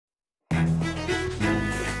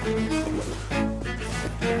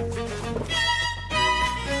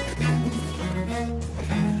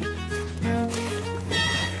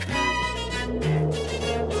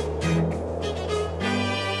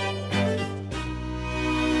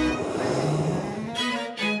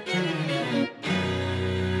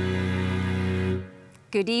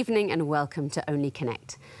Good evening and welcome to Only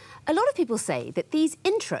Connect. A lot of people say that these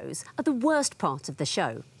intros are the worst part of the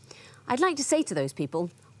show. I'd like to say to those people,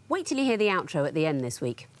 wait till you hear the outro at the end this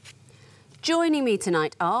week. Joining me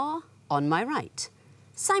tonight are, on my right,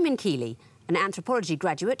 Simon Keeley, an anthropology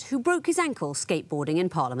graduate who broke his ankle skateboarding in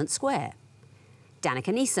Parliament Square.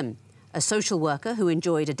 Danica Neeson, a social worker who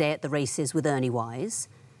enjoyed a day at the races with Ernie Wise.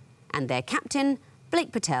 And their captain,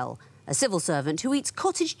 Blake Patel, a civil servant who eats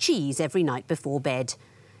cottage cheese every night before bed.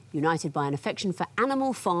 United by an affection for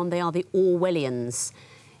Animal Farm, they are the Orwellians.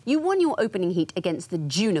 You won your opening heat against the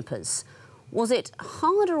Junipers. Was it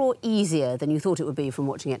harder or easier than you thought it would be from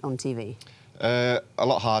watching it on TV? A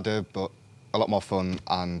lot harder, but a lot more fun,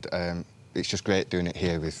 and it's just great doing it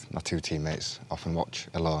here with my two teammates. Often watch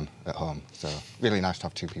alone at home, so really nice to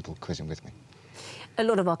have two people quizzing with me. A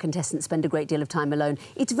lot of our contestants spend a great deal of time alone.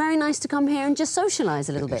 It's very nice to come here and just socialise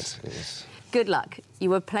a little bit. It is. Good luck.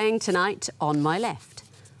 You are playing tonight on my left.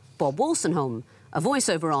 Bob Wolstenholme, a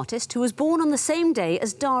voiceover artist who was born on the same day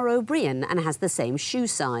as Dara O'Brien and has the same shoe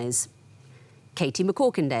size. Katie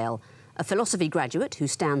McCorkindale, a philosophy graduate who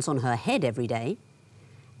stands on her head every day.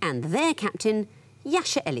 And their captain,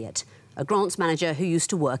 Yasha Elliott, a grants manager who used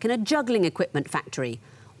to work in a juggling equipment factory.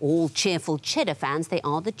 All cheerful Cheddar fans, they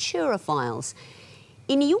are the Turophiles.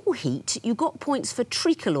 In your heat, you got points for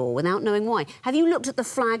tricolour without knowing why. Have you looked at the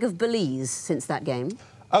flag of Belize since that game?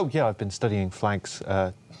 Oh, yeah, I've been studying flags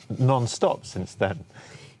non-stop since then.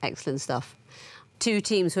 Excellent stuff. Two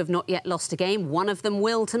teams who have not yet lost a game. One of them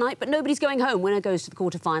will tonight, but nobody's going home. Winner goes to the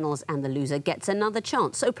quarterfinals and the loser gets another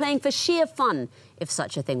chance. So playing for sheer fun, if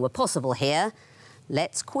such a thing were possible here.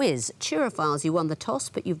 Let's quiz. Turophiles, you won the toss,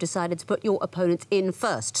 but you've decided to put your opponents in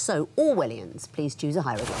first. So, Orwellians, please choose a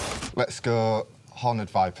hieroglyph. Let's go Horned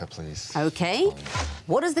Viper, please. OK.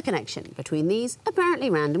 What is the connection between these apparently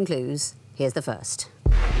random clues? Here's the first.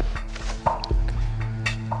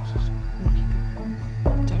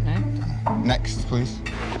 Don't know. Next, please.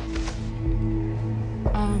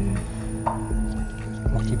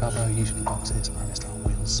 Rocky Balboa usually boxes Aristotle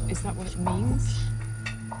wheels. Is that what it means?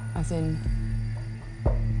 As in,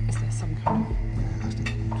 is there some kind of...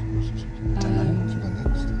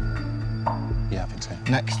 Yeah, I think so.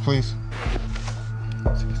 Next, please.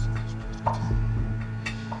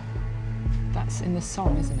 That's in the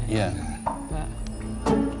song, isn't it? Yeah. But...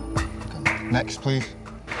 Next, please.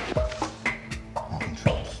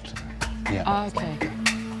 Yeah. Oh, OK.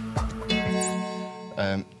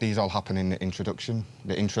 These all happen in the introduction,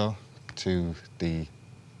 the intro to the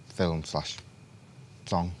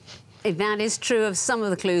film/song. That is true of some of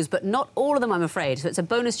the clues, but not all of them, I'm afraid. So it's a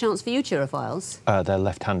bonus chance for you, Turophiles. They're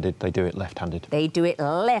left-handed. They do it left-handed. They do it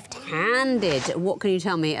left-handed. What can you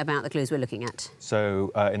tell me about the clues we're looking at?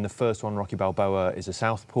 So, in the first one, Rocky Balboa is a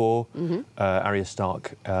southpaw. Arya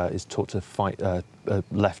Stark is taught to fight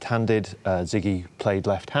left-handed. Ziggy played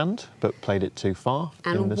left hand, but played it too far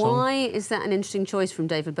in the song. And why is that an interesting choice from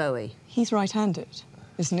David Bowie? He's right-handed,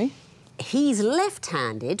 isn't he? He's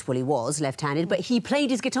left-handed. Well, he was left-handed, but he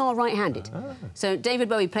played his guitar right-handed. So David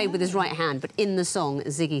Bowie played with his right hand, but in the song,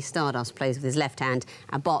 Ziggy Stardust plays with his left hand.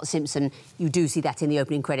 And Bart Simpson, you do see that in the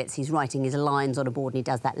opening credits. He's writing his lines on a board and he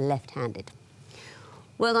does that left-handed.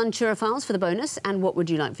 Well done, Turophiles, for the bonus. And what would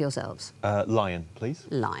you like for yourselves? Lion, please.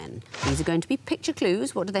 Lion. These are going to be picture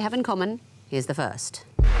clues. What do they have in common? Here's the first.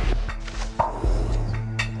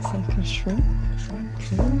 It's like a shrimp.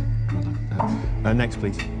 Next,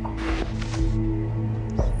 please.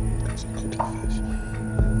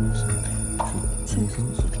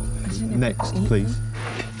 Next, please.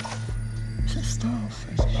 It's a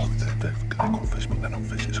starfish. Oh, they're called fish, but they're not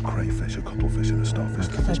fish. It's a crayfish, a cuttlefish, and a starfish.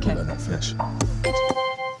 They're fish, but they're not fish.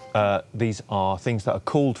 These are things that are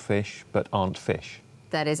called fish, but aren't fish.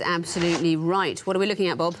 That is absolutely right. What are we looking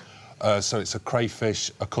at, Bob? So it's a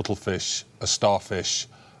crayfish, a cuttlefish, a starfish,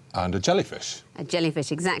 and a jellyfish. A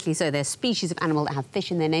jellyfish, exactly so. They're species of animal that have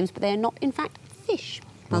fish in their names, but they are not, in fact, fish.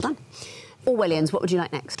 Well done. Orwellians, what would you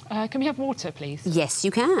like next? Can we have water, please? Yes, you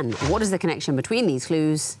can. What is the connection between these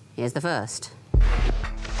clues? Here's the first.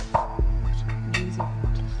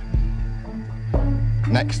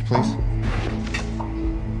 Next, please.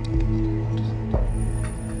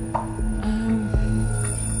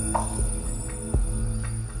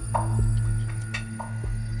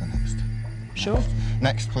 Sure.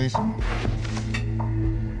 Next, please.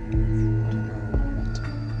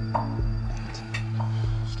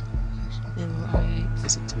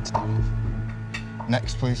 Is it something to do with?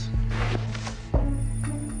 Next, please.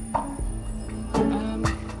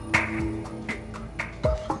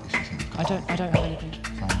 I don't have anything.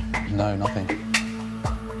 No, nothing.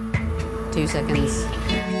 2 seconds.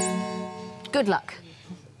 Good luck.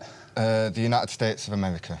 The United States of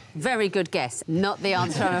America. Very good guess. Not the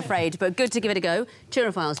answer, I'm afraid, but good to give it a go.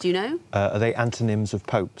 Turophiles, do you know? Are they antonyms of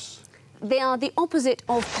popes? They are the opposite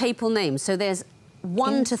of papal names. So there's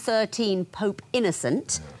 1 to 13 Pope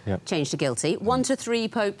Innocent, changed to guilty. 1 to 3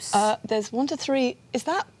 popes... There's 1 to 3... Is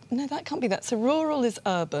that... No, that can't be that. So rural is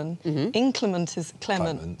urban, inclement is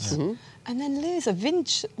Clement. And then loser,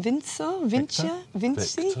 Victor.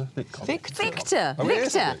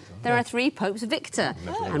 There are 3 popes Victor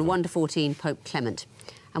and 1 to 14 Pope Clement.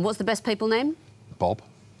 And what's the best papal name? Bob.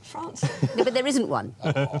 France. No, but there isn't one.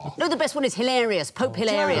 No, the best one is Hilarious, Pope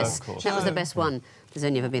Hilarious. That was the best one. There's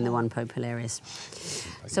only ever been the one Pope Hilarious.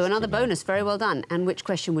 So another bonus, very well done. And which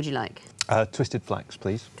question would you like? Twisted Flax,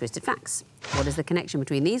 please. Twisted Facts. What is the connection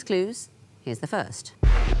between these clues? Here's the first.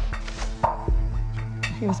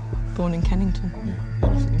 He was born in Kennington.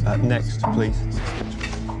 Next, please.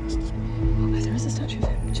 Oh, there is a statue of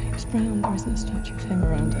him. James Brown, there isn't a statue of him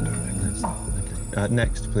around anywhere.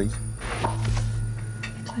 Next, please.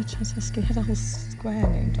 Claire Chazesky had a whole square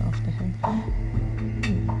named after him.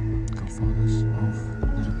 Godfathers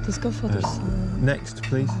of... There's Godfather's... next,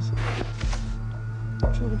 please.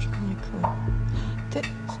 George Michael.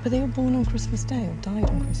 Were they all born on Christmas Day or died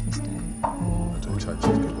on Christmas Day? Or... George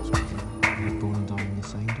Michael was Born and died on the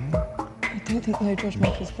same day? I don't think, no, George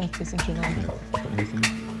Michael's birthday's in July.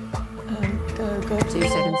 Go. 2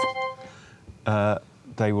 seconds.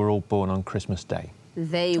 They were all born on Christmas Day.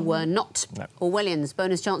 They were not. No. Orwellians,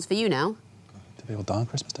 bonus chance for you now. Did they all die on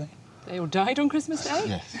Christmas Day? They all died on Christmas Day?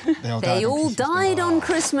 Yes. They all died on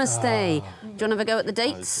Christmas Day. Do you want to have a go at the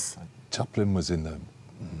dates? Chaplin was in the...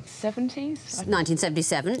 70s?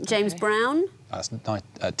 1977. James Brown? That's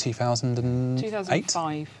 2008?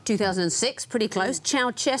 2005. 2006, pretty close.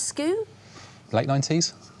 Ceausescu? Late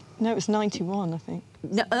 90s? No, it was 91, I think.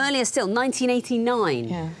 No, earlier still, 1989.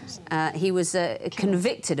 Yeah. He was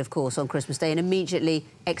convicted, of course, on Christmas Day and immediately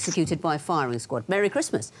executed by a firing squad. Merry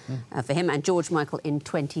Christmas for him and George Michael in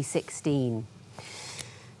 2016.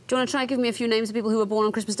 Do you want to try and give me a few names of people who were born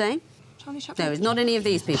on Christmas Day? Charlie Chaplin. No, it's not any of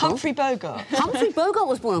these people. Humphrey Bogart. Humphrey Bogart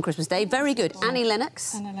was born on Christmas Day. Very good. Annie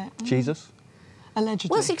Lennox. Jesus?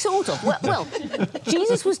 Allegedly. Well, sort of. Well,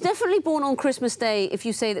 Jesus was definitely born on Christmas Day if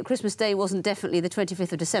you say that Christmas Day wasn't definitely the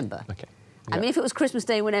 25th of December. OK. I mean, if it was Christmas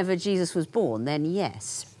Day whenever Jesus was born, then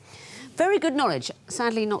yes. Very good knowledge.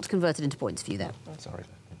 Sadly not converted into points for you there. Sorry.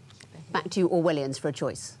 Back to you, Orwellians, for a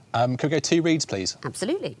choice. Could we go 2 reads, please?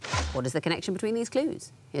 Absolutely. What is the connection between these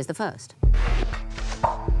clues? Here's the first.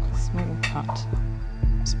 Small cut.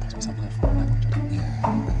 It's supposed to be something in a foreign language, I don't know.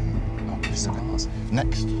 Yeah. Cigars.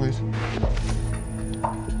 Next, please.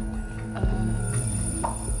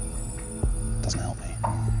 Doesn't help me.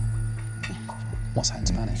 What's that in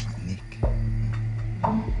Spanish?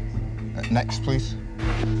 Next, please.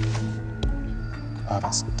 Oh,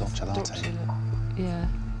 that's Dolce Latte. Yeah.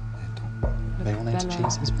 Are they all names of Bella.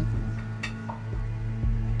 cheeses?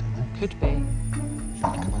 Could be.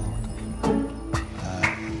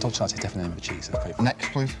 Dolce Latte is definitely the name of a cheese. That's great.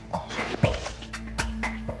 Next, please.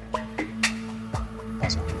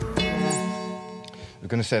 What's that? We're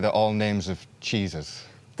going to say they're all names of cheeses.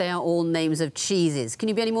 They are all names of cheeses. Can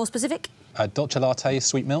you be any more specific? Dolce Latte,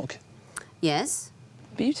 sweet milk. Yes.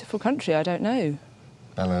 Beautiful country, I don't know.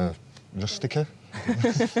 Bella Rustica.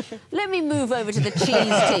 Let me move over to the cheese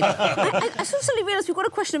team. I suddenly realised we've got a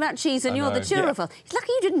question about cheese and you're the Turophile. It's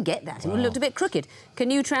lucky you didn't get that. It would have looked a bit crooked.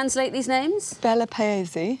 Can you translate these names? Bella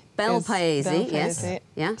Paese. Bel Paese, yes.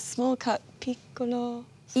 Yeah. Small cut, piccolo.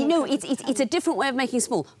 You know, it's a different way of making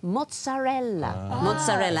small. Mozzarella.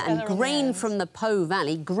 Mozzarella. And grain from the Po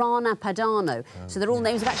Valley, Grana Padano. So they're all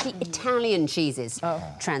names of actually Italian cheeses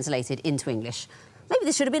translated into English. Maybe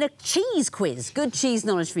this should have been a cheese quiz. Good cheese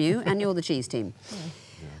knowledge for you, and you're the cheese team.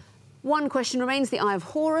 One question remains, the Eye of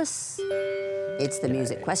Horus. It's the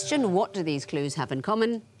music question. What do these clues have in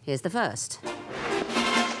common? Here's the first.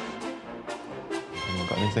 Anyone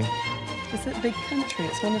got anything? Is it a big country?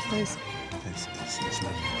 It's one of those... It's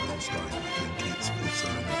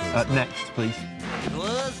Next, please.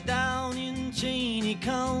 Was down in Cheney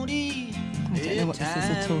County. I don't know what this is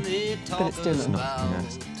at all, but it's Dylan.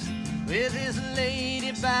 With his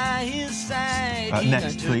lady by his side.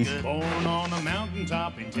 Next, please. Born on a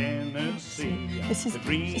mountaintop in Tennessee. This is... The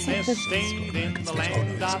greenest state in the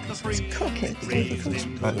land of the free. Crockett. Raised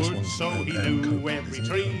in the woods, so he knew every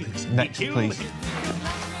tree. Next, please.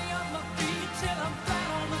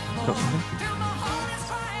 Got something?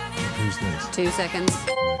 Who's this? 2 seconds.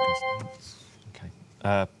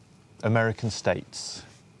 OK. American states.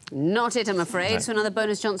 Not it, I'm afraid. No. So another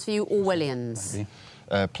bonus chance for you, Orwellians.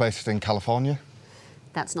 Places in California.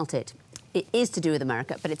 That's not it. It is to do with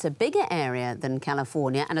America, but it's a bigger area than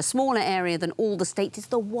California and a smaller area than all the states. It's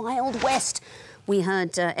the Wild West. We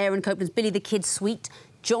heard Aaron Copland's Billy the Kid Suite,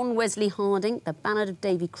 John Wesley Harding, The Ballad of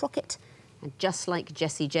Davy Crockett, and Just Like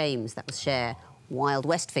Jesse James, that was Cher, Wild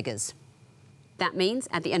West figures. That means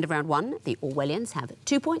at the end of round 1, the Orwellians have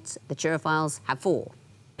 2 points, the Turophiles have 4.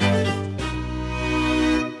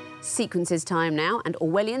 Sequences time now, and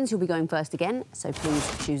Orwellians, you'll be going first again, so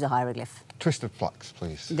please choose a hieroglyph. Twisted flax,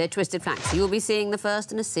 please. They're twisted flax. You'll be seeing the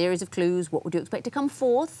first in a series of clues. What would you expect to come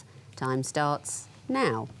forth? Time starts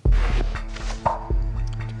now.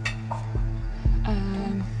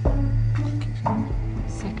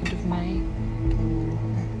 2nd of May.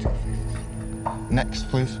 Next,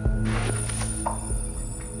 please.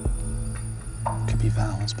 Could be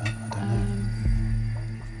vowels, but I don't know.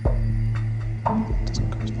 It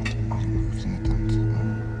doesn't correspond to anything.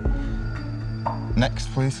 Next,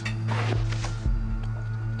 please.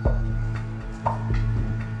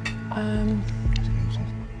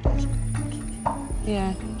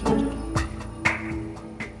 Yeah.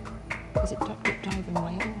 Is it diving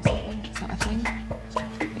whale or something? Is that a thing?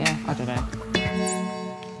 Yeah, I don't know.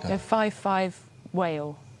 No, 5-5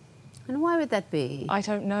 whale. And why would that be? I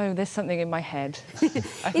don't know. There's something in my head.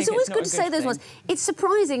 It's always good to say those ones. It's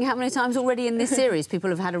surprising how many times already in this series people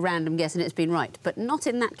have had a random guess and it's been right, but not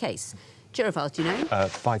in that case. Turophiles, do you know?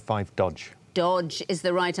 5-5 dodge. Dodge is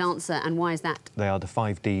the right answer, and why is that? They are the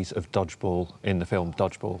 5 Ds of dodgeball in the film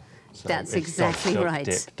Dodgeball. So That's it's exactly dodge, duck, right.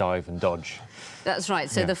 dip, dive and dodge. That's right.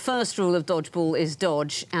 So Yeah. the first rule of dodgeball is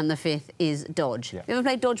dodge, and the 5th is dodge. Yeah. You ever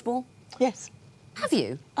played dodgeball? Yes. Have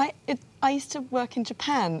you? I used to work in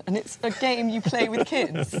Japan, and it's a game you play with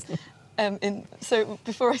kids. So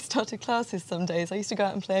before I started classes some days, I used to go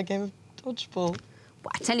out and play a game of dodgeball.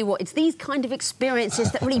 Well, I tell you what, it's these kind of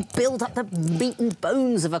experiences that really build up the meat and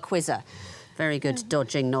bones of a quizzer. Very good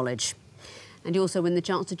dodging knowledge. And you also win the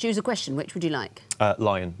chance to choose a question. Which would you like?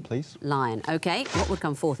 Lion, please. Lion. OK, what would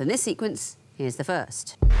come forth in this sequence? Here's the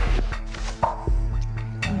first.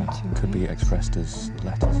 Could be expressed as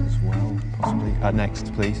letters as well, possibly.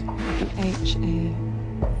 Next, please.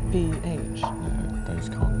 H-A-B-H. No, those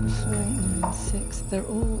can't be. 4, 9, 6. They're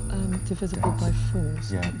all divisible by 4.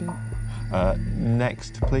 So Yeah. it'd be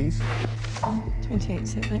Next, please. 28.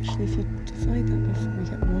 So actually, if you divide that by 4, we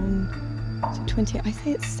get 1. So 28. I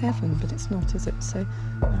say it's 7, but it's not, is it? So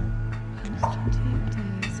 28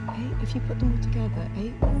 days. 8. If you put them all together,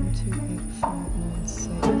 8, 1, 2, 8, 4, 9,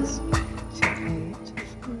 6, 2, 8,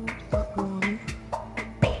 4, 1,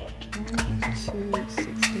 2,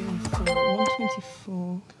 16, 4,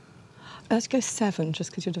 124. Let's go 7, just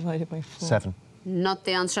because you're divided by 4. 7. Not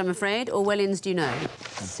the answer, I'm afraid. Orwellians, do you know?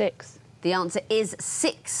 6. The answer is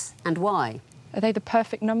 6. And why? Are they the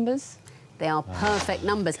perfect numbers? They are perfect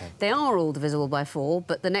numbers. Okay. They are all divisible by 4,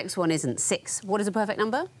 but the next one isn't. 6. What is a perfect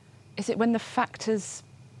number? Is it when the factors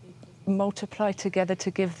multiply together to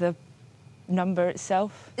give the number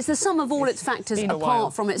itself? It's the sum of all its factors been a while.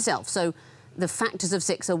 apart from itself. So the factors of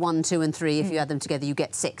 6 are 1, 2 and 3. If you add them together, you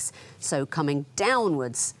get 6. So coming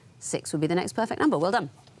downwards, 6 would be the next perfect number. Well done.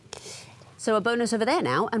 So a bonus over there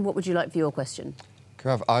now. And what would you like for your question? Can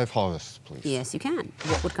I have Eye of Horus, please? Yes, you can.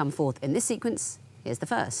 What would come forth in this sequence? Here's the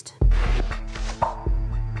first.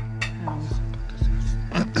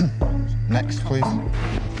 Next, please.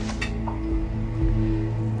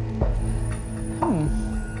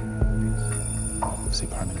 Obviously,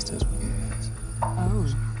 Prime Ministers. Oh.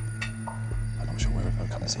 I'm not sure where it will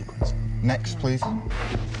come in sequence. Next, please.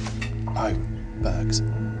 Oh, Bergs.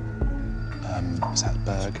 Is that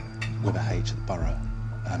Berg with a H, borough?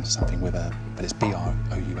 Something with a, but it's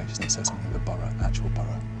B-R-O-U-H, isn't it? So something with a borough, actual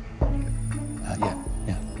borough. Yeah.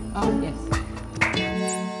 Oh,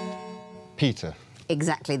 yes. Peter.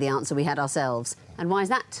 Exactly the answer we had ourselves. And why is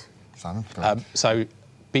that? Simon. So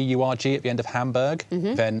B-U-R-G at the end of Hamburg,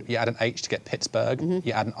 then you add an H to get Pittsburgh,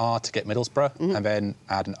 you add an R to get Middlesbrough, and then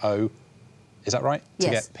add an O, is that right? Yes.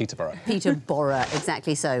 To get Peterborough. Peterborough,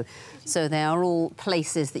 exactly so. So they are all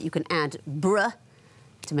places that you can add bruh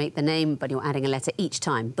to make the name, but you're adding a letter each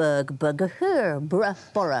time. Berg, Burger, bruh,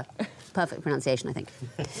 borough. Perfect pronunciation, I think.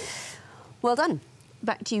 Well done.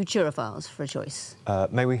 Back to you, Turophiles, for a choice.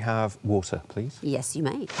 May we have water, please? Yes, you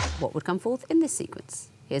may. What would come forth in this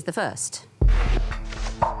sequence? Here's the first.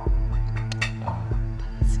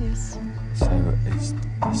 Yes. So it's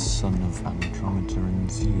the son of Andromeda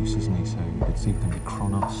and Zeus, isn't he? So it's either going to be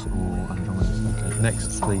Kronos or Andromeda. OK,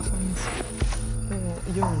 next, please.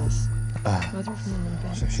 Uranus. I don't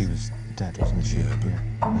remember So she was dead, wasn't she? Yeah.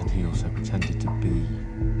 And he also pretended to be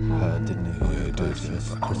her, didn't he? Yeah, he did, yeah.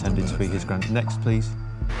 Pretended to be his grand... Next, please.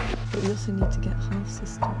 But we also need to get half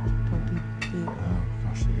sister. Probably be. Oh,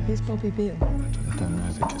 gosh, yeah. Who's Bobby Beale? I don't know. I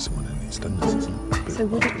think it's someone in EastEnders, isn't it? So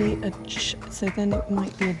would it be so then it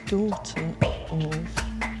might be a daughter of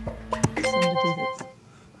somebody that's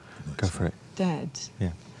Go for it. dead.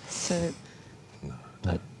 Yeah. So No.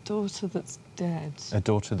 a daughter that's dead. A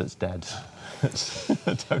daughter that's dead. I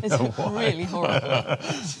don't It's know why. really horrible.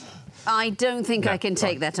 I don't think I can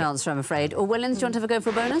take that answer, I'm afraid. Orwellians, do you want to have a go for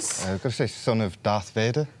a bonus? I've got to say son of Darth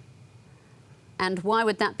Vader. And why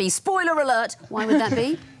would that be? Spoiler alert! Why would that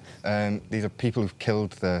be? These are people who've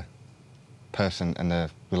killed the person and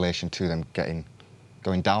the relation to them going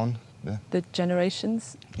down. The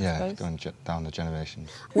generations, I Yeah, suppose. going down the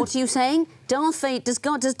generations. What are you saying? Does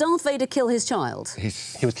Darth Vader kill his child?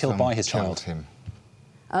 He was killed by his killed child. him.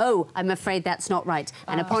 Oh, I'm afraid that's not right.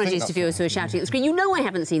 And apologies to that's viewers who are right. shouting at the screen. You know I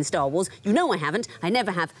haven't seen Star Wars. You know I haven't. I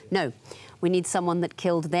never have. No. We need someone that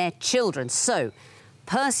killed their children. So,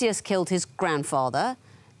 Perseus killed his grandfather.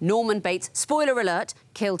 Norman Bates, spoiler alert,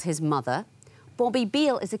 killed his mother. Bobby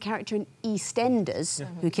Beale is a character in EastEnders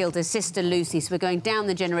who killed his sister Lucy. So we're going down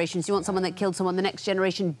the generations. You want someone that killed someone the next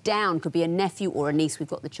generation down. Could be a nephew or a niece. We've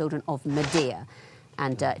got the children of Medea.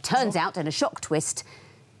 And it turns out, in a shock twist,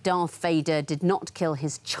 Darth Vader did not kill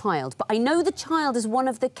his child. But I know the child is one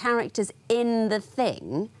of the characters in The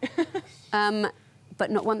Thing, but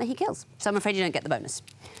not one that he kills. So I'm afraid you don't get the bonus.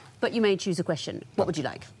 But you may choose a question. What would you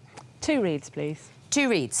like? 2 reads, please. 2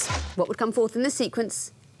 reads. What would come forth in this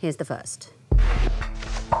sequence? Here's the first.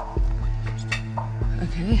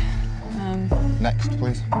 Okay. Next,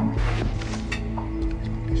 please.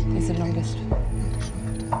 Is the longest.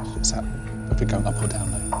 Is that if we're going up or down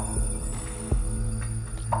though?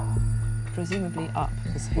 Presumably up,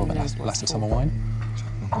 because who What about knows what's Last of Summer Wine?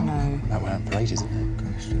 No. That went on for ages, isn't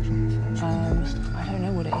it? I don't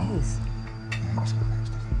know what it is.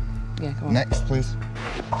 Yeah, go on. Next, please.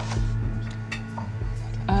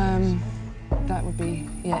 That would be,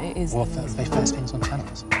 yeah, it is. What the are they first things on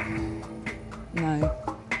channels? No,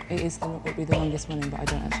 it would be the longest running, but I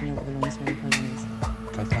don't actually know what the longest running program is.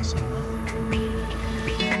 Go past it.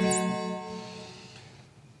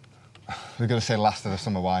 We've got to say Last of the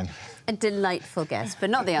Summer Wine. A delightful guess, but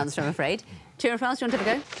not the answer, I'm afraid. Turophiles, do you want to have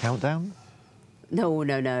a go? Countdown? No,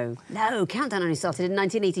 no, no. No, Countdown only started in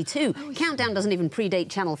 1982. Countdown doesn't even predate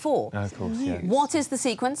Channel 4. No, of course, yeah. What is the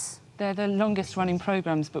sequence? They're the longest running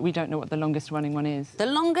programmes, but we don't know what the longest running one is. The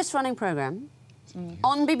longest running programme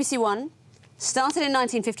on BBC One, started in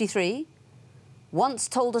 1953, once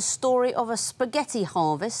told a story of a spaghetti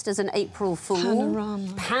harvest as an April Fool.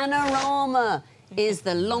 Panorama. Panorama is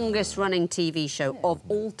the longest running TV show of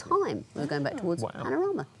all time. We're going back towards Wow.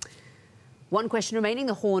 Panorama. One question remaining,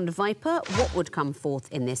 the Horned Viper. What would come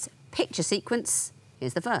forth in this picture sequence?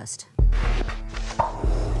 Here's the first.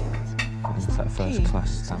 Is that first class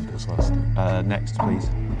stamp as well? Next, please.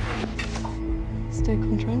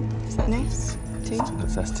 Stoke-on-Trent, is that an S? T?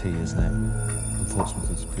 That's ST, isn't it? And Portsmouth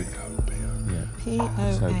is P. Yeah.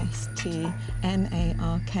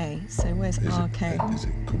 P-O-S-T-M-A-R-K. So where's R-K? Is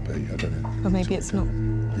it could be, I don't know. Or maybe it's not.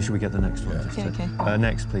 Should we get the next one? Yeah, okay.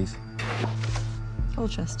 Next, please.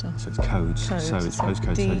 Colchester. So it's codes. Codes, So it's so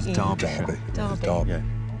postcode. So it's DE. Derbyshire. Derby. Yeah.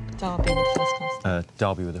 Derby with first class.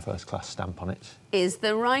 Derby with a first class stamp on it. Is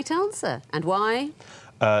the right answer. And why?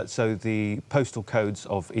 So the postal codes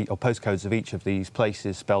or postcodes of each of these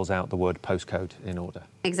places spells out the word postcode in order.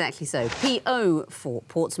 Exactly so. PO for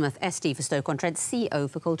Portsmouth, ST for Stoke-on-Trent, CO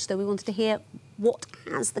for Colchester. We wanted to hear what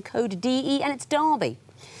has the code DE, and it's Derby.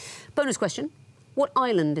 Bonus question. What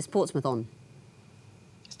island is Portsmouth on?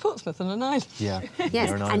 Is Portsmouth on an island? Yeah. Yes,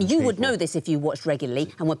 They're an and island you would people. know this if you watched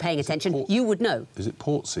regularly and were paying attention. You would know. Is it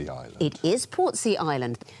Portsea Island? It is Portsea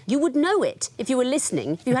Island. You would know it if you were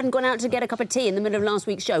listening. If you hadn't gone out to get a cup of tea in the middle of last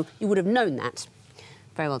week's show, you would have known that.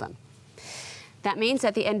 Very well done. That means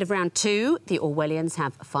at the end of round 2, the Orwellians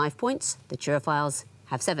have 5 points, the Turophiles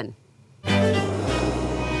have 7.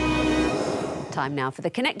 Time now for the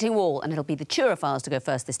connecting wall, and it'll be the Turophiles to go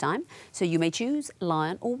first this time. So you may choose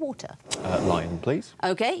lion or water. Lion, please.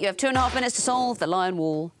 OK, you have 2.5 minutes to solve the lion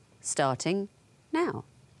wall, starting now.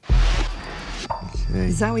 Okay.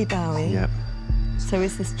 Zowie Bowie. Yep. So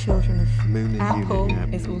is this children of Moon and Apple Unit,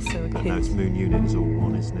 yeah. is also a kid. No, it's Moon Unit is all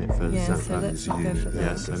one, isn't it? For Yeah, Zap- so let's not go for that.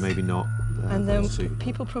 Yeah, so maybe not. And then let's see.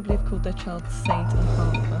 people probably have called their child Saint and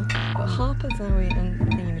Harper. But Harper, Zowie and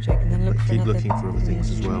Thingamajig, and then look for Keep another... looking for other things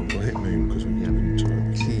as well. Well, hit Moon because we've given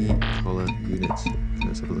time. Key, collar, units.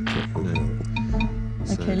 Let's have a look at no.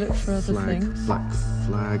 Okay, look for other flag, things. Black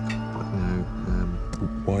flag, no.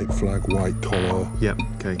 White flag, white collar. Yep,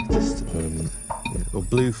 okay. Just, yeah. Or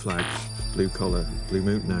blue flag, blue collar, blue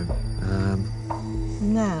moon, no.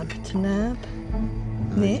 Nab, to nab.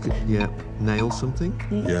 Nick. Yeah. Nail something.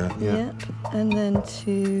 Yeah. Yep. And then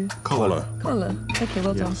to... Collar. Collar. OK,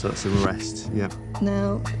 well done. So that's an arrest. Yeah.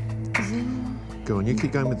 Now... Go on, you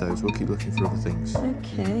keep going with those. We'll keep looking for other things.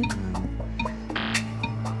 OK.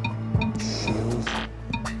 Shield.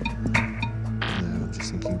 No, I'm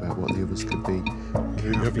just thinking about what the others could be.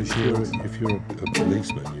 If you're a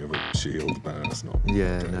policeman, you have a shield, but that's not...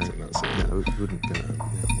 Yeah, no, that's no, it wouldn't go.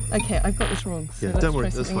 Yeah. OK, I've got this wrong. So Yeah, let's don't worry,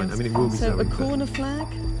 try that's something fine. else. I mean, it will be So Zoe, a but- corner flag?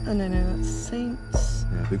 Oh, no, that's Saints.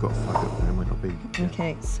 Yeah, we've got a flag up there, it might not be. Yeah.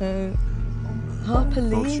 OK, so Harper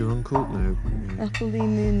Lee. What's your uncle? No. Yeah. Apple Lee,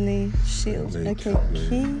 Moon Lee, Shield. Lee, OK, Lee.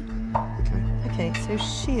 key. Okay. OK, so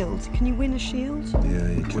Shield. Can you win a shield? Yeah,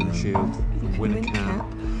 you Win a shield. You can Win win a cap.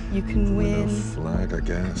 You can Win a win... flag, I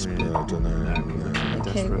guess, Yeah. but I don't know.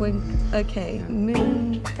 OK, Desperate. win... OK, Yeah.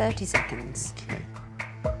 Moon... 30 seconds. Okay.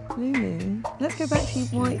 Blue Moon. Let's go back to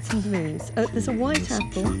whites and blues. There's a white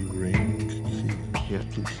apple. Key ring. Yeah,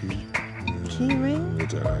 keep key. Key ring? I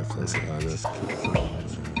don't know if that's it either.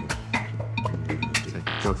 Okay,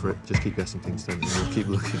 go for it. Just keep guessing things then, and we'll keep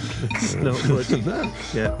looking. It's not more than that.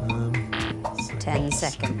 Yeah. 10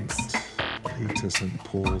 seconds. Peter St.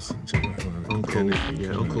 Paul's. Uncle.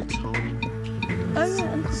 Yeah, Uncle Tom. Oh,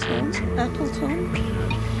 yeah, Uncle Tom. Apple Tom.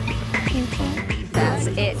 King Tom. That's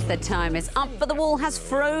it. The time is up, but the wall has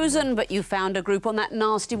frozen. But you found a group on that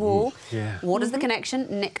nasty wall. Yeah. What is the connection?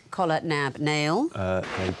 Nick, collar, nab, nail.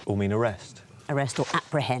 They all mean arrest. Arrest or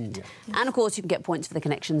apprehend. And, of course, you can get points for the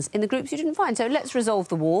connections in the groups you didn't find. So let's resolve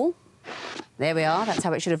the wall. There we are. That's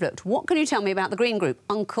how it should have looked. What can you tell me about the green group?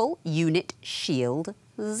 Uncle, unit, shield,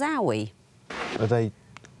 Zowie. Are they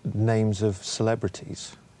names of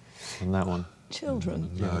celebrities on that one? Children.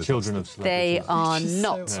 Yeah, No, children of They celebrities. are Which is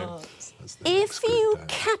not. so hard. If you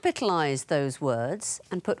capitalise those words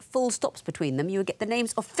and put full stops between them, you would get the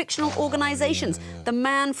names of fictional organisations. The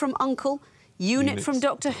Man from Uncle, Unit from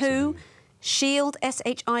Doctor Who, Shield,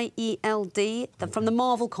 S-H-I-E-L-D, from the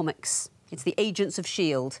Marvel comics. It's the Agents of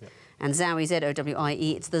Shield. And Zowie,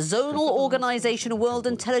 Z-O-W-I-E, it's the Zonal Organisation of World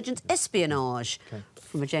Intelligence Espionage,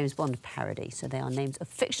 from a James Bond parody. So they are names of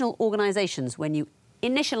fictional organisations when you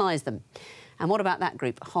initialise them. And what about that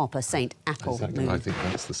group? Harper, Saint, Apple, Moon. I think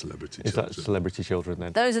that's the celebrity Is children. that celebrity children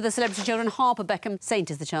then? Those are the celebrity children. Harper, Beckham. Saint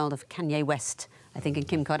is the child of Kanye West, I think, and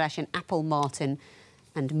Kim Kardashian. Apple, Martin.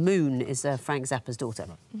 And Moon is Frank Zappa's daughter.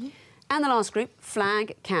 And the last group,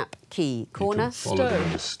 flag, cap, key, corner, Follow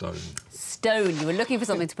them with stone. stone. You were looking for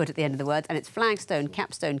something to put at the end of the words, and it's flagstone,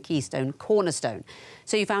 capstone, keystone, cornerstone.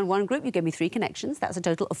 So you found one group, you gave me 3 connections. That's a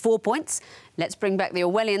total of 4 points. Let's bring back the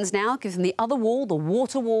Orwellians now, give them the other wall, the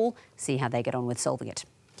water wall, see how they get on with solving it.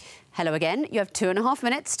 Hello again. You have 2.5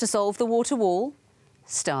 minutes to solve the water wall,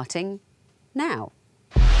 starting now.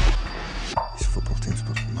 His football team's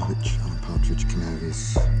got Norwich, Alan Partridge,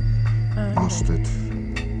 Canaries, Mustard.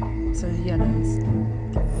 So yellows.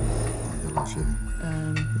 Yellows, yeah.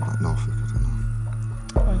 Like Norfolk, I don't know.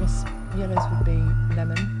 Oh, I guess yellows would be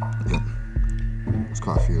lemon. Yeah. There's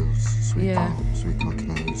quite a few sweet Yeah. corn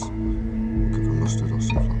Canaries. Could be mustard or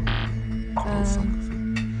sunflower.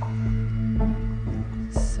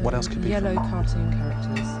 So What else could be yellow from- cartoon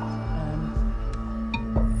characters.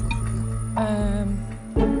 I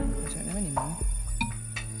don't know any more.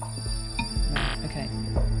 No. Okay.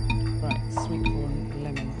 Right. Sweet corn,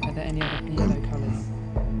 lemon. Are there any other yellow colours?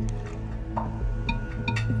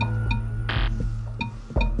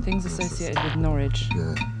 Things associated with Norwich.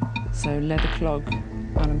 Yeah. So leather clog,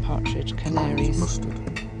 Alan Partridge, canaries. Mustard.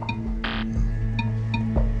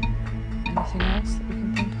 Anything else that we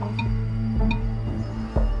can think of?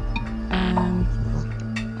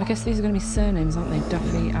 I guess these are going to be surnames, aren't they?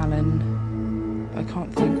 Duffy, Allen. I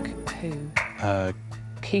can't think who.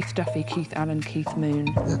 Keith Duffy, Keith Allen, Keith Moon,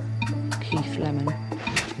 Yeah. Keith Lemon.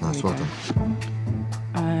 Nice, There well we done.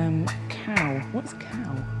 Cow. What's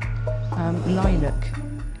cow? Lilac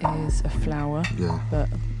is a flower, Yeah. but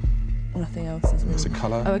nothing else is really. It's a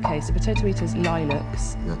colour. Oh, okay. So potato eaters,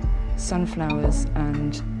 lilacs, Yeah. sunflowers,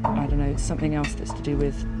 and I don't know, something else that's to do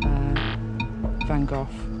with Van Gogh.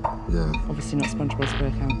 Yeah. Obviously not SpongeBob's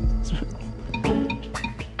workout.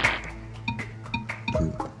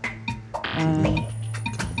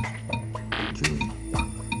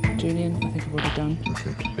 Julian, I think I've already done.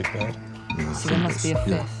 Okay. Big Bird. Yeah, So there must be a fifth.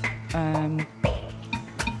 Yeah. I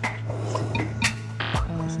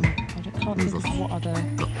can't think of what other.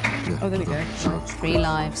 Yeah. Oh, there we go. Right. 3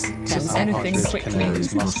 lives, 10 Just seconds. anything Partridge, quickly.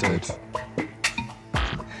 Canaries, mustard.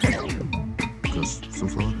 Just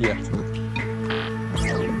sunflower? Yeah. No, not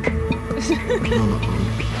really.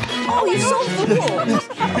 Oh, you solved the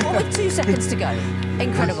war with 2 seconds to go.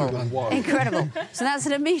 Incredible. Incredible. So that's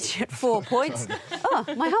an immediate 4 points. Oh,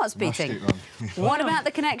 my heart's beating. What about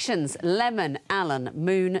the connections? Lemon, Alan,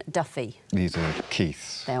 Moon, Duffy. These are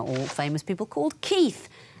Keiths. They're all famous people called Keith.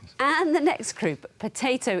 And the next group,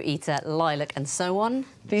 Potato Eater, Lilac and so on.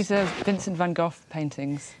 These are Vincent van Gogh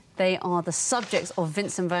paintings. They are the subjects of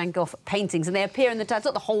Vincent van Gogh paintings, and they appear in the title. It's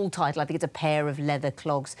not the whole title. I think it's a pair of leather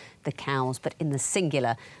clogs, the cows, but in the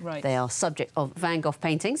singular, they are subject of Van Gogh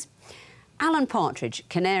paintings. Alan Partridge,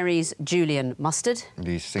 Canaries, Julian, Mustard.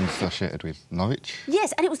 These things associated with Norwich.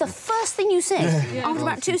 Yes, and it was the first thing you said. Yeah. After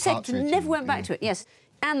about 2 seconds, never went back to it. Yes.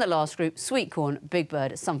 And the last group, Sweet Corn, Big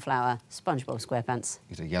Bird, Sunflower, SpongeBob SquarePants.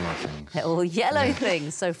 These are yellow things. They're all yellow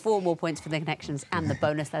things, so 4 more points for the connections and the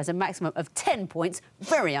bonus. That is a maximum of 10 points.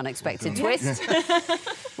 Very unexpected twist.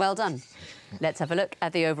 Well done. Let's have a look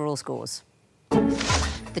at the overall scores.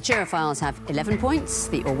 The Turophiles have 11 points.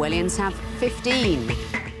 The Orwellians have 15.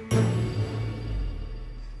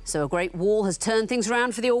 So a great wall has turned things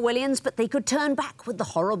around for the Orwellians, but they could turn back with the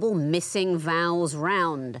horrible missing vowels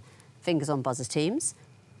round. Fingers on buzzers, teams.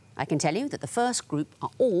 I can tell you that the first group are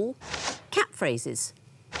all cat phrases.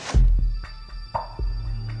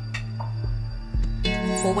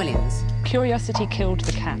 Orwellians. Curiosity killed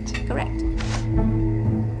the cat. Correct.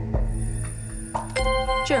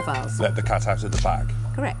 Turophiles. Let the cat out of the bag.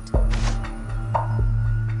 Correct.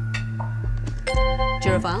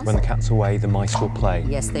 Turophiles. When the cat's away, the mice will play.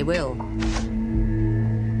 Yes, they will.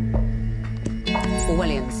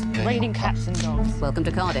 Orwellians. Raining cats and dogs. Welcome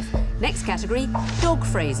to Cardiff. Next category, dog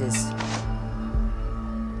phrases.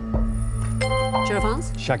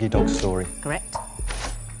 Turophiles. Shaggy dog story. Correct.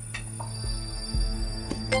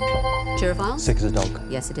 Turophiles. Sick as a dog.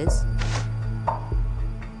 Yes, it is.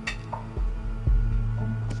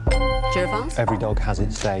 Turophiles. Every dog has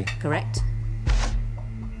its day. Correct.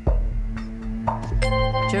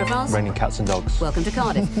 Turophiles. Raining cats and dogs. Welcome to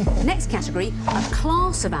Cardiff. Next category, a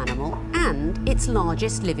class of animal and its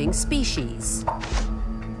largest living species.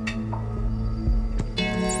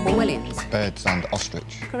 Orwellians. Birds and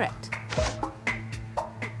ostrich. Correct.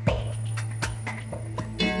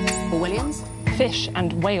 Orwellians. Fish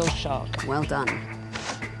and whale shark. Well done.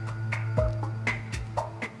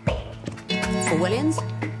 Orwellians.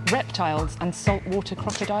 Reptiles and saltwater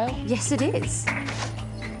crocodile. Yes, it is.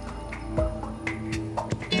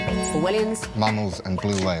 Orwellians. Mammals and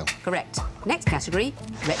blue whale. Correct. Next category,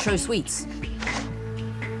 retro sweets.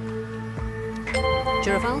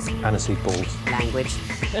 Turophiles. Aniseed balls. Language.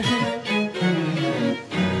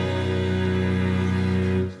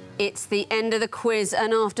 It's the end of the quiz,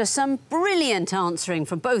 and after some brilliant answering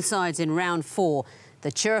from both sides in round 4,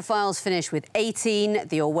 the Turophiles finish with 18,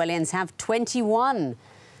 the Orwellians have 21.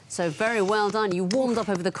 So very well done. You warmed up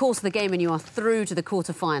over the course of the game and you are through to the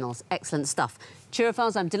quarter-finals. Excellent stuff.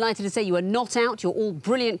 Turophiles, I'm delighted to say you are not out. You're all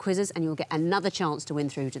brilliant quizzes and you'll get another chance to win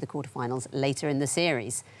through to the quarter-finals later in the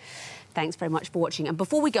series. Thanks very much for watching. And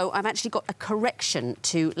before we go, I've actually got a correction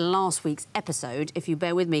to last week's episode, if you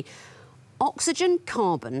bear with me. Oxygen,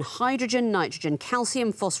 carbon, hydrogen, nitrogen,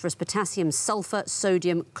 calcium, phosphorus, potassium, sulphur,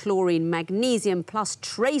 sodium, chlorine, magnesium plus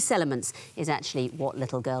trace elements is actually what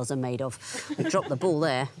little girls are made of. We dropped the ball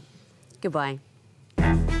there. Goodbye.